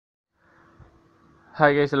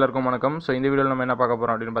Hi guys, எல்லாருக்கும் வணக்கம். So இந்த வீடியோவில் நம்ம என்ன பார்க்க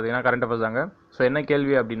போகிறோம் அப்படின்னு பார்த்தீங்கன்னா கரண்ட் அஃபேர்ஸ் தாங்க. ஸோ என்ன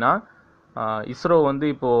கேள்வி அப்படின்னா, இஸ்ரோ வந்து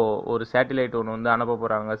இப்போது ஒரு சேட்டிலைட் ஒன்று வந்து அனுப்ப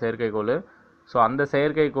போகிறாங்க, செயற்கைக்கோள். ஸோ அந்த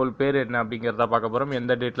செயற்கைக்கோள் பேர் என்ன அப்படிங்கிறத பார்க்க போகிறோம்,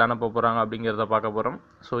 எந்த டேட்டில் அனுப்ப போகிறாங்க அப்படிங்கிறத பார்க்க போகிறோம்.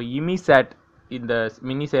 ஸோ இமிசாட் இந்த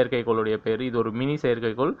மினி செயற்கைக்கோளுடைய பேர். இது ஒரு மினி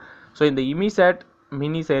செயற்கைக்கோள். ஸோ இந்த இமிசாட்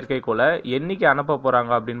மினி செயற்கைக்கோளை என்றைக்கு அனுப்ப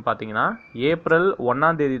போகிறாங்க அப்படின்னு பார்த்தீங்கன்னா ஏப்ரல்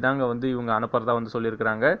 1ஆம் தேதி தாங்க வந்து இவங்க அனுப்புறதா வந்து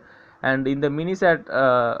சொல்லியிருக்கிறாங்க. அண்ட் இந்த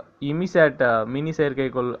இமிசாட் மினி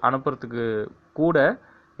செயற்கைக்கோள் அனுப்புறதுக்கு கூட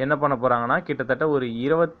என்ன பண்ண போகிறாங்கன்னா கிட்டத்தட்ட ஒரு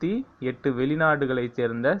 28 வெளிநாடுகளை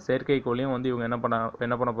சேர்ந்த செயற்கைக்கோளையும் வந்து இவங்க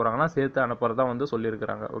என்ன பண்ண போகிறாங்கன்னா சேர்த்து அனுப்புறதா வந்து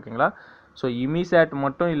சொல்லியிருக்கிறாங்க. ஓகேங்களா? ஸோ இமிசாட்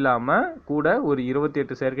மட்டும் இல்லாமல் கூட ஒரு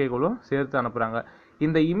 28 செயற்கைக்கோளும் சேர்த்து அனுப்புகிறாங்க.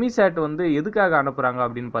 இந்த இமிசாட் வந்து எதுக்காக அனுப்புகிறாங்க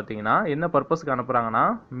அப்படின்னு பார்த்தீங்கன்னா, என்ன பர்பஸ்க்கு அனுப்புகிறாங்கன்னா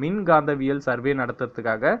மின்காந்தவியல் சர்வே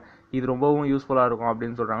நடத்துறதுக்காக இது ரொம்பவும் யூஸ்ஃபுல்லாக இருக்கும்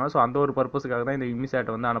அப்படின்னு சொல்கிறாங்க. ஸோ அந்த ஒரு பர்பஸுக்காக தான் இந்த இமிசாட்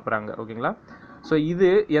வந்து அனுப்புகிறாங்க. ஓகேங்களா? ஸோ இது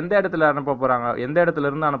எந்த இடத்துல அனுப்ப போகிறாங்க, எந்த இடத்துல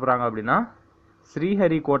இருந்து அனுப்புகிறாங்க அப்படின்னா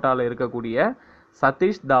ஸ்ரீஹரிகோட்டாவில் இருக்கக்கூடிய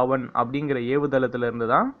சதீஷ் தாவன் அப்படிங்கிற ஏவுதளத்தில் இருந்து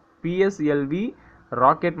தான் PSLV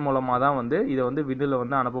ராக்கெட் மூலமாக தான் வந்து இதை வந்து விண்ணில்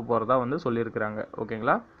வந்து அனுப்ப போகிறதா வந்து சொல்லியிருக்கிறாங்க.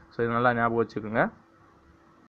 ஓகேங்களா? ஸோ இது நல்லா ஞாபகம் வச்சுக்கோங்க.